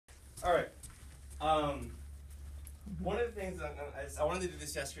One of the things I wanted to do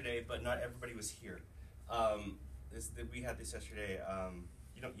this yesterday, but not everybody was here. We had this yesterday.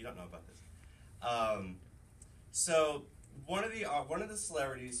 You don't know about this. So one of the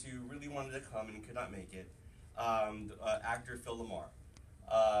celebrities who really wanted to come and could not make it, actor Phil LaMarr.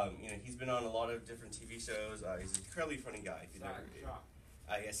 He's been on a lot of different TV shows. He's an incredibly funny guy.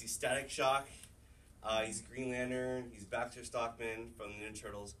 Yes, he's Static Shock. He's Green Lantern. He's Baxter Stockman from the Ninja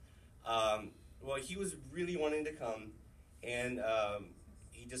Turtles. Well, he was really wanting to come, and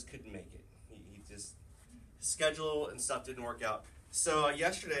he just couldn't make it. He just, his schedule and stuff didn't work out. So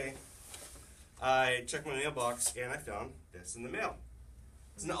yesterday, I checked my mailbox, and I found this in the mail.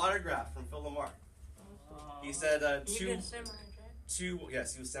 It's an autograph from Phil LaMarr. He said, yes,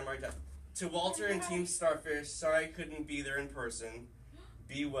 he was Samurai Jack. To Walter and Team Starfish, sorry I couldn't be there in person.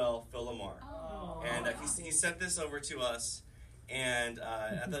 Be well, Phil LaMarr. And he sent this over to us, and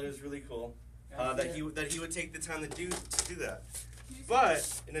I thought it was really cool that he would take the time to do that.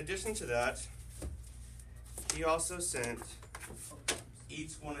 But in addition to that, he also sent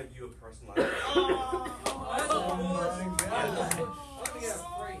each one of you a personalized.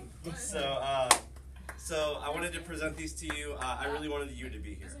 So I wanted to present these to you. I really wanted you to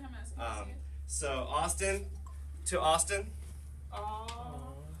be here. So Austin, to Austin.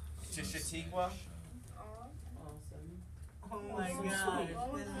 To Shatikwa. Oh my God.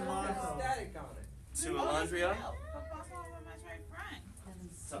 There's a lot of static on it. To Alondria.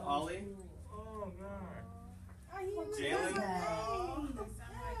 To Ollie. Oh God. Jalen.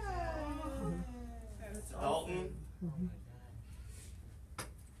 To Dalton.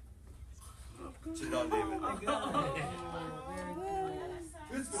 To Don David.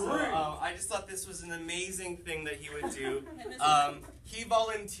 So, I just thought this was an amazing thing that he would do. He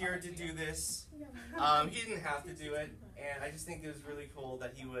volunteered to do this. He didn't have to do it, and I just think it was really cool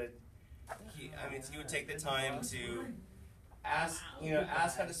that he would take the time to ask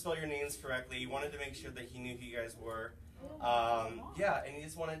how to spell your names correctly. He wanted to make sure that he knew who you guys were. And he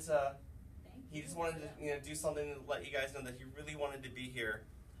just wanted to do something to let you guys know that he really wanted to be here.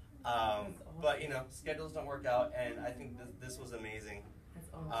 But schedules don't work out, and I think this was amazing.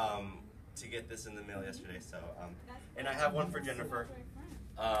 To get this in the mail yesterday, so and I have one for Jennifer,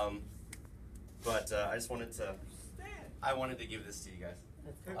 but I just wanted to give this to you guys.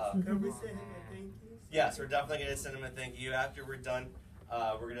 Can we send him a thank you? Yes, we're definitely gonna send him a thank you after we're done.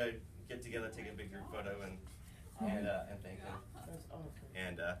 We're gonna get together, take a big group photo, and thank him.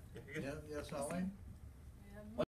 And you're good. Yes, Ollie.